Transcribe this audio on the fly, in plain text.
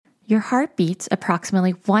your heart beats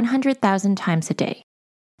approximately 100,000 times a day,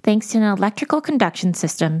 thanks to an electrical conduction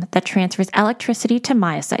system that transfers electricity to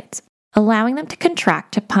myocytes, allowing them to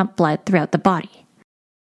contract to pump blood throughout the body.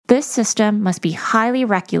 This system must be highly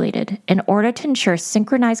regulated in order to ensure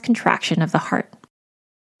synchronized contraction of the heart.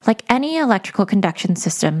 Like any electrical conduction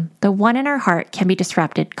system, the one in our heart can be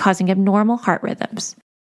disrupted, causing abnormal heart rhythms.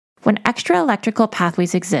 When extra electrical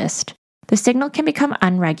pathways exist, the signal can become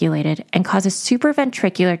unregulated and causes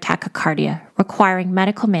supraventricular tachycardia, requiring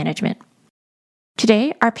medical management.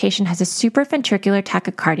 Today, our patient has a supraventricular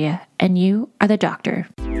tachycardia, and you are the doctor.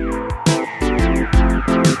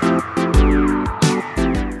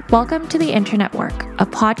 Welcome to The Internet Work, a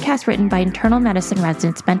podcast written by internal medicine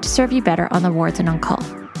residents meant to serve you better on the wards and on call.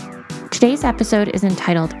 Today's episode is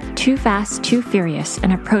entitled Too Fast, Too Furious,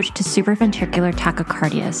 An Approach to Supraventricular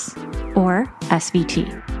Tachycardias, or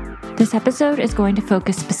SVT. This episode is going to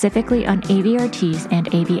focus specifically on AVRTs and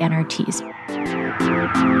AVNRTs.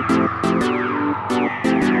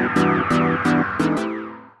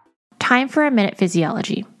 Time for a minute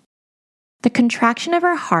physiology. The contraction of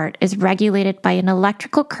our heart is regulated by an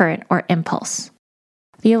electrical current or impulse.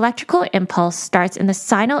 The electrical impulse starts in the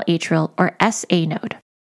sinoatrial or SA node,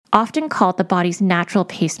 often called the body's natural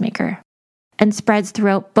pacemaker, and spreads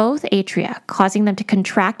throughout both atria, causing them to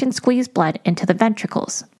contract and squeeze blood into the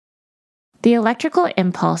ventricles. The electrical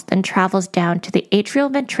impulse then travels down to the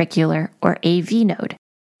atrioventricular or AV node,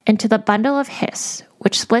 into the bundle of His,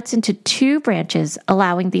 which splits into two branches,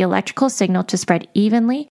 allowing the electrical signal to spread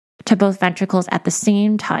evenly to both ventricles at the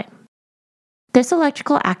same time. This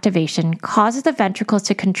electrical activation causes the ventricles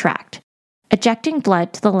to contract, ejecting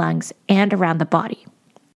blood to the lungs and around the body.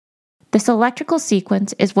 This electrical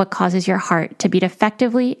sequence is what causes your heart to beat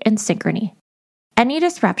effectively in synchrony. Any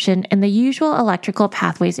disruption in the usual electrical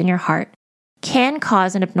pathways in your heart can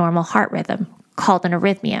cause an abnormal heart rhythm, called an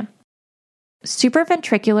arrhythmia.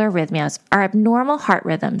 Supraventricular arrhythmias are abnormal heart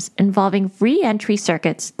rhythms involving re-entry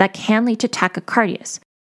circuits that can lead to tachycardias,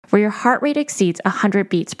 where your heart rate exceeds 100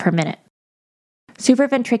 beats per minute.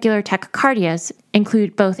 Supraventricular tachycardias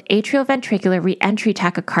include both atrioventricular re-entry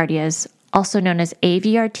tachycardias, also known as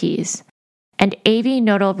AVRTs, and AV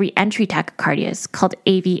nodal re-entry tachycardias, called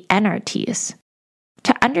AVNRTs.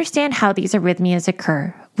 To understand how these arrhythmias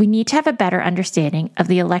occur, we need to have a better understanding of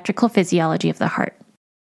the electrical physiology of the heart.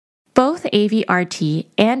 Both AVRT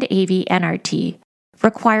and AVNRT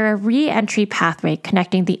require a re-entry pathway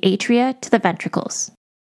connecting the atria to the ventricles.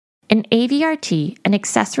 In AVRT, an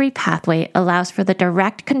accessory pathway allows for the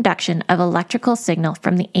direct conduction of electrical signal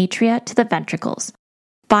from the atria to the ventricles,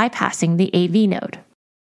 bypassing the AV node.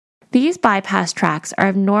 These bypass tracks are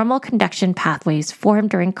abnormal conduction pathways formed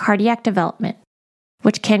during cardiac development,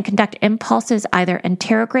 which can conduct impulses either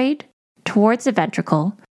anterograde, towards the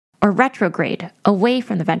ventricle, or retrograde, away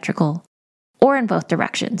from the ventricle, or in both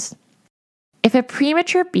directions. If a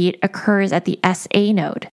premature beat occurs at the SA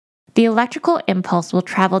node, the electrical impulse will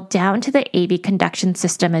travel down to the AV conduction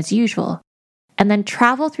system as usual, and then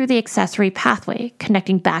travel through the accessory pathway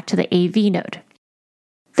connecting back to the AV node.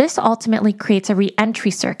 This ultimately creates a re-entry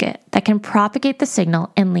circuit that can propagate the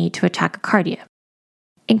signal and lead to a tachycardia.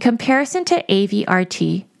 In comparison to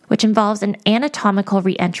AVRT, which involves an anatomical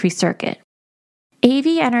re-entry circuit,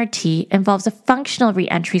 AVNRT involves a functional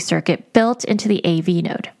re-entry circuit built into the AV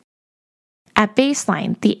node. At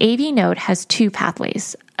baseline, the AV node has two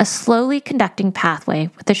pathways, a slowly conducting pathway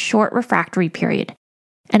with a short refractory period,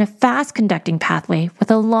 and a fast conducting pathway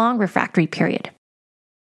with a long refractory period.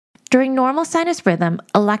 During normal sinus rhythm,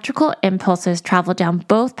 electrical impulses travel down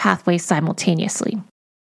both pathways simultaneously.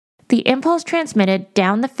 The impulse transmitted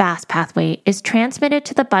down the fast pathway is transmitted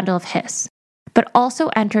to the bundle of His, but also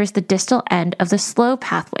enters the distal end of the slow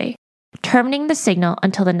pathway, terminating the signal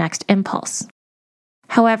until the next impulse.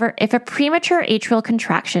 However, if a premature atrial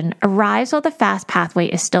contraction arrives while the fast pathway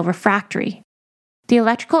is still refractory, the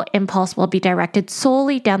electrical impulse will be directed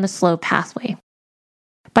solely down the slow pathway.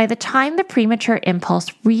 By the time the premature impulse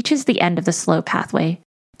reaches the end of the slow pathway,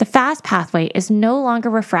 the fast pathway is no longer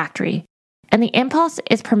refractory, and the impulse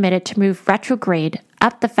is permitted to move retrograde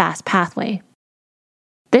up the fast pathway.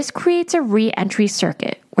 This creates a re-entry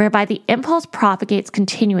circuit whereby the impulse propagates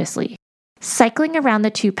continuously, cycling around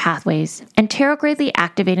the two pathways, anterogradely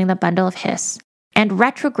activating the bundle of His, and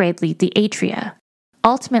retrogradely the atria,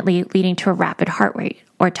 ultimately leading to a rapid heart rate,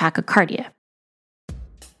 or tachycardia.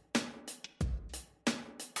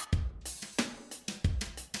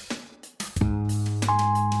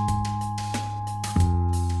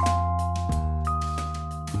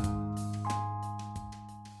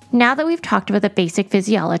 Now that we've talked about the basic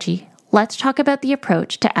physiology, let's talk about the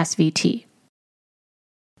approach to SVT.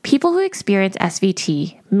 People who experience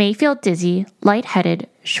SVT may feel dizzy, lightheaded,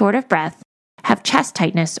 short of breath, have chest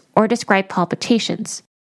tightness, or describe palpitations,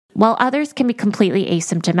 while others can be completely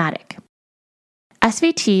asymptomatic.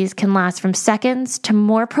 SVTs can last from seconds to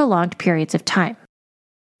more prolonged periods of time.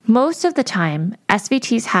 Most of the time,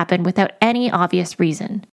 SVTs happen without any obvious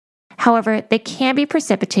reason. However, they can be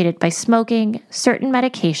precipitated by smoking, certain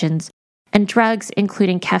medications, and drugs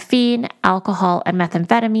including caffeine, alcohol, and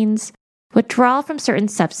methamphetamines, withdrawal from certain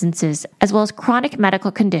substances, as well as chronic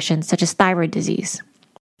medical conditions such as thyroid disease.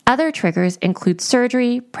 Other triggers include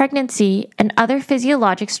surgery, pregnancy, and other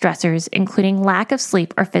physiologic stressors, including lack of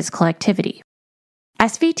sleep or physical activity.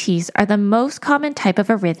 SVTs are the most common type of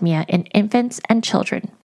arrhythmia in infants and children.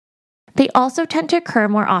 They also tend to occur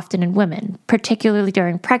more often in women, particularly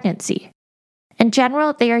during pregnancy. In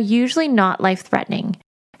general, they are usually not life-threatening.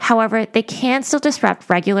 However, they can still disrupt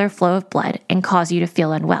regular flow of blood and cause you to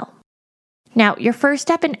feel unwell. Now, your first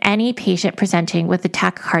step in any patient presenting with a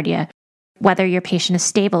tachycardia, whether your patient is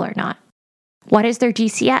stable or not. What is their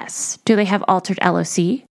GCS? Do they have altered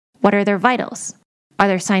LOC? What are their vitals? Are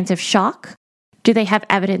there signs of shock? Do they have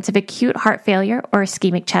evidence of acute heart failure or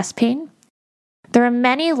ischemic chest pain? There are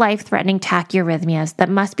many life-threatening tachyarrhythmias that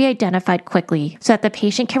must be identified quickly so that the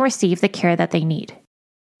patient can receive the care that they need.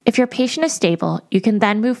 If your patient is stable, you can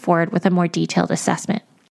then move forward with a more detailed assessment.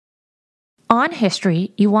 On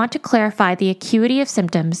history, you want to clarify the acuity of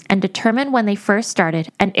symptoms and determine when they first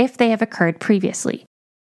started and if they have occurred previously.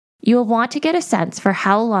 You will want to get a sense for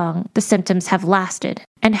how long the symptoms have lasted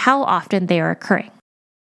and how often they are occurring.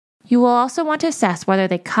 You will also want to assess whether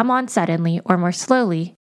they come on suddenly or more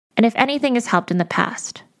slowly, and if anything has helped in the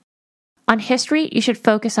past. On history, you should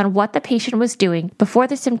focus on what the patient was doing before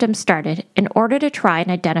the symptoms started in order to try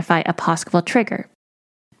and identify a possible trigger.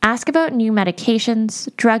 Ask about new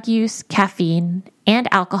medications, drug use, caffeine,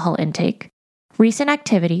 and alcohol intake, recent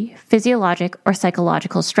activity, physiologic or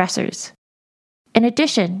psychological stressors. In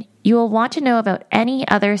addition, you will want to know about any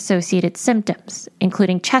other associated symptoms,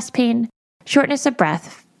 including chest pain, shortness of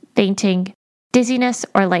breath, fainting, dizziness,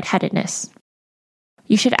 or lightheadedness.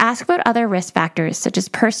 You should ask about other risk factors such as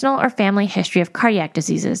personal or family history of cardiac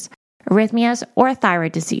diseases, arrhythmias, or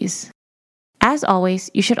thyroid disease. As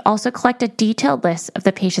always, you should also collect a detailed list of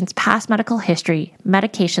the patient's past medical history,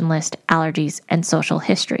 medication list, allergies, and social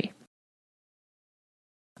history.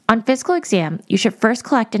 On physical exam, you should first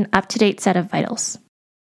collect an up-to-date set of vitals.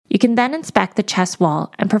 You can then inspect the chest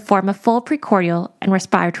wall and perform a full precordial and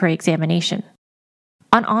respiratory examination.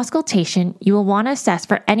 On auscultation, you will want to assess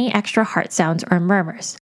for any extra heart sounds or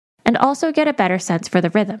murmurs, and also get a better sense for the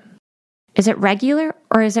rhythm. Is it regular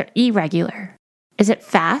or is it irregular? Is it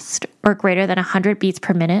fast or greater than 100 beats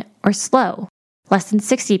per minute or slow, less than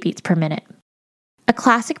 60 beats per minute? A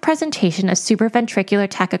classic presentation of supraventricular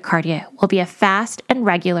tachycardia will be a fast and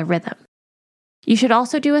regular rhythm. You should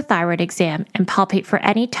also do a thyroid exam and palpate for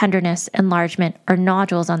any tenderness, enlargement, or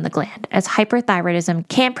nodules on the gland, as hyperthyroidism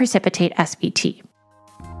can precipitate SVT.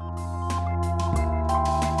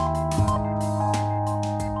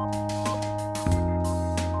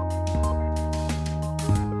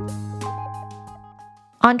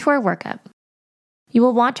 Onto our workup. You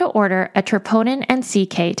will want to order a troponin and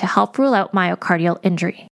CK to help rule out myocardial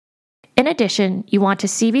injury. In addition, you want a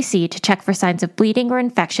CBC to check for signs of bleeding or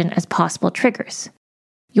infection as possible triggers.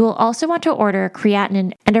 You will also want to order a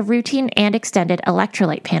creatinine and a routine and extended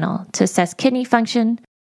electrolyte panel to assess kidney function,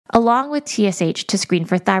 along with TSH to screen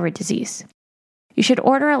for thyroid disease. You should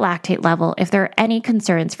order a lactate level if there are any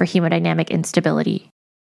concerns for hemodynamic instability.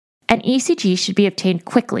 An ECG should be obtained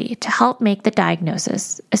quickly to help make the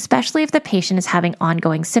diagnosis, especially if the patient is having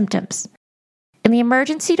ongoing symptoms. In the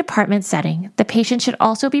emergency department setting, the patient should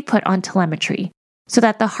also be put on telemetry so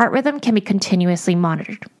that the heart rhythm can be continuously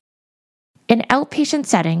monitored. In outpatient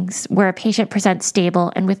settings, where a patient presents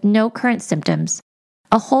stable and with no current symptoms,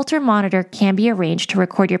 a Holter monitor can be arranged to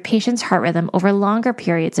record your patient's heart rhythm over longer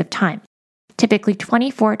periods of time, typically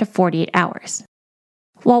 24 to 48 hours.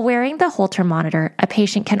 While wearing the Holter monitor, a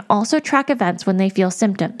patient can also track events when they feel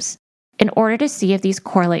symptoms, in order to see if these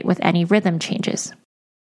correlate with any rhythm changes.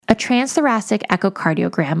 A transthoracic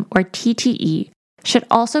echocardiogram, or TTE, should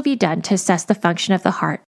also be done to assess the function of the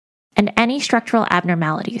heart and any structural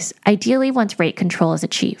abnormalities, ideally once rate control is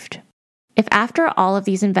achieved. If after all of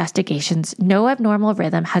these investigations no abnormal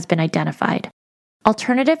rhythm has been identified,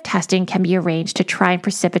 alternative testing can be arranged to try and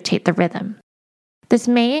precipitate the rhythm. This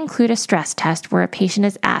may include a stress test where a patient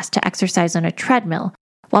is asked to exercise on a treadmill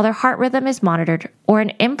while their heart rhythm is monitored, or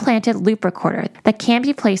an implanted loop recorder that can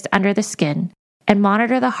be placed under the skin and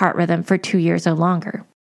monitor the heart rhythm for 2 years or longer.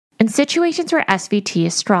 In situations where SVT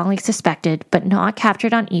is strongly suspected but not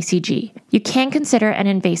captured on ECG, you can consider an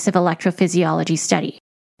invasive electrophysiology study,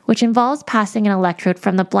 which involves passing an electrode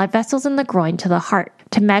from the blood vessels in the groin to the heart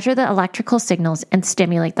to measure the electrical signals and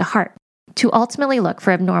stimulate the heart, to ultimately look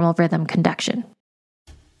for abnormal rhythm conduction.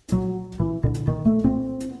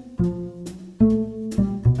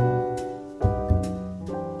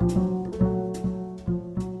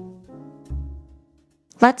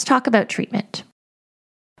 Let's talk about treatment.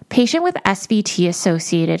 Patients with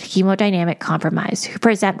SVT-associated hemodynamic compromise who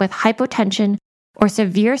present with hypotension or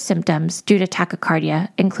severe symptoms due to tachycardia,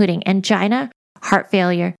 including angina, heart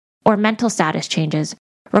failure, or mental status changes,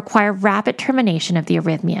 require rapid termination of the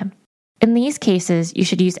arrhythmia. In these cases, you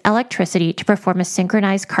should use electricity to perform a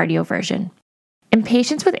synchronized cardioversion. In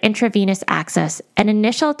patients with intravenous access, an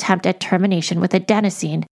initial attempt at termination with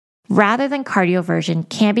adenosine rather than cardioversion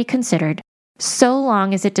can be considered, so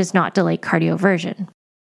long as it does not delay cardioversion.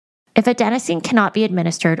 If adenosine cannot be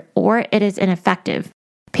administered or it is ineffective,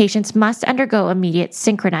 patients must undergo immediate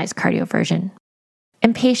synchronized cardioversion.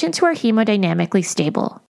 In patients who are hemodynamically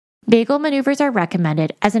stable, vagal maneuvers are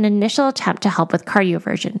recommended as an initial attempt to help with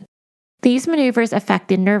cardioversion. These maneuvers affect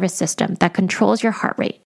the nervous system that controls your heart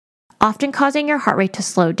rate, often causing your heart rate to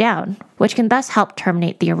slow down, which can thus help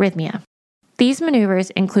terminate the arrhythmia. These maneuvers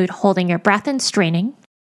include holding your breath and straining,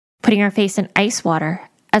 putting your face in ice water,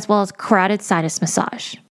 as well as carotid sinus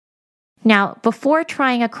massage. Now, before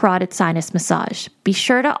trying a carotid sinus massage, be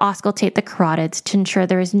sure to auscultate the carotids to ensure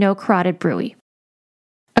there is no carotid bruit.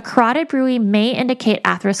 A carotid bruit may indicate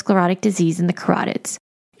atherosclerotic disease in the carotids,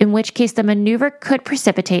 in which case the maneuver could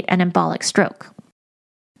precipitate an embolic stroke.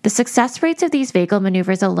 The success rates of these vagal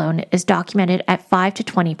maneuvers alone is documented at 5 to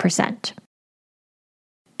 20%.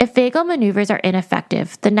 If vagal maneuvers are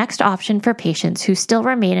ineffective, the next option for patients who still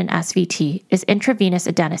remain in SVT is intravenous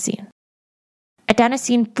adenosine.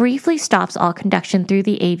 Adenosine briefly stops all conduction through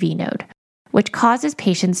the AV node, which causes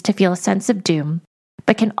patients to feel a sense of doom,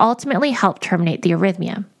 but can ultimately help terminate the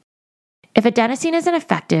arrhythmia. If adenosine is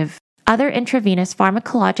ineffective, other intravenous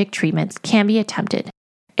pharmacologic treatments can be attempted,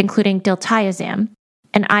 including diltiazem,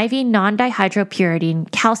 an IV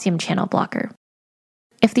non-dihydropyridine calcium channel blocker.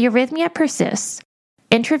 If the arrhythmia persists,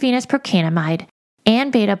 intravenous procainamide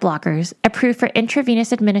and beta blockers approved for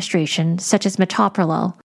intravenous administration, such as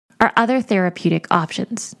metoprolol, are other therapeutic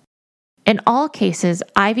options. In all cases,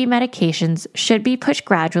 IV medications should be pushed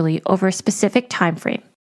gradually over a specific time frame,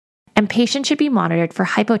 and patients should be monitored for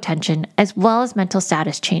hypotension as well as mental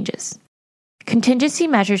status changes. Contingency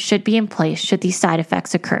measures should be in place should these side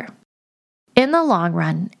effects occur. In the long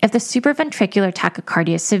run, if the supraventricular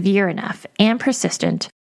tachycardia is severe enough and persistent,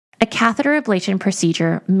 a catheter ablation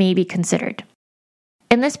procedure may be considered.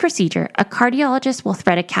 In this procedure, a cardiologist will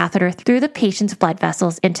thread a catheter through the patient's blood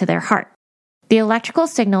vessels into their heart. The electrical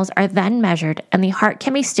signals are then measured and the heart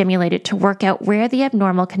can be stimulated to work out where the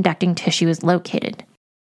abnormal conducting tissue is located.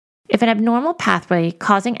 If an abnormal pathway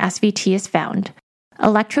causing SVT is found,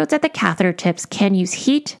 electrodes at the catheter tips can use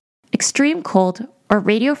heat, extreme cold, or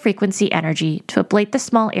radiofrequency energy to ablate the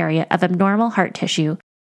small area of abnormal heart tissue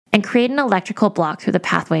and create an electrical block through the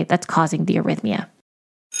pathway that's causing the arrhythmia.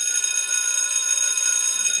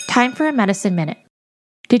 Time for a medicine minute.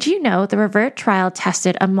 Did you know the REVERT trial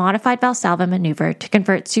tested a modified Valsalva maneuver to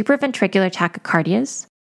convert supraventricular tachycardias?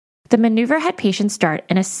 The maneuver had patients start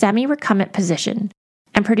in a semi-recumbent position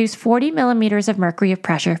and produce 40 millimeters of mercury of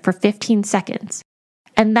pressure for 15 seconds,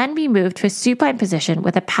 and then be moved to a supine position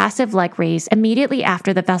with a passive leg raise immediately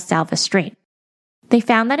after the Valsalva strain. They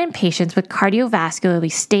found that in patients with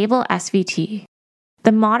cardiovascularly stable SVT,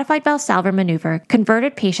 the modified Valsalva maneuver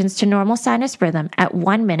converted patients to normal sinus rhythm at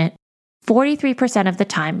 1 minute, 43% of the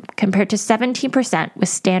time, compared to 17% with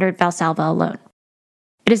standard Valsalva alone.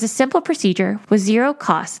 It is a simple procedure with zero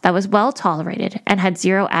cost that was well tolerated and had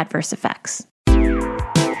zero adverse effects.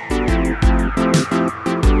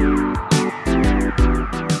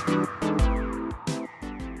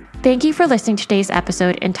 Thank you for listening to today's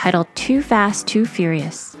episode entitled Too Fast, Too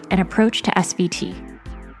Furious, An Approach to SVT.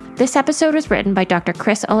 This episode was written by Dr.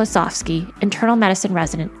 Chris Olesofsky, internal medicine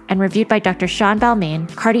resident, and reviewed by Dr. Sean Balmain,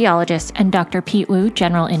 cardiologist, and Dr. Pete Wu,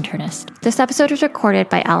 general internist. This episode was recorded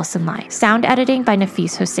by Allison Lai. Sound editing by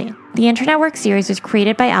Nafis Hussain. The Internetwork series was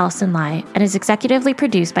created by Allison Lai and is executively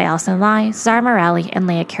produced by Allison Lai, Zara Morelli, and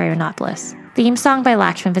Leah Karionopoulos. Theme song by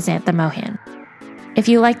Lakshman Vasantha Mohan. If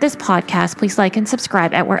you like this podcast, please like and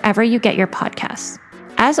subscribe at wherever you get your podcasts.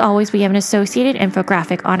 As always, we have an associated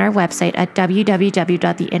infographic on our website at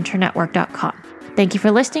www.theinternetwork.com. Thank you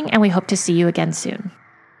for listening, and we hope to see you again soon.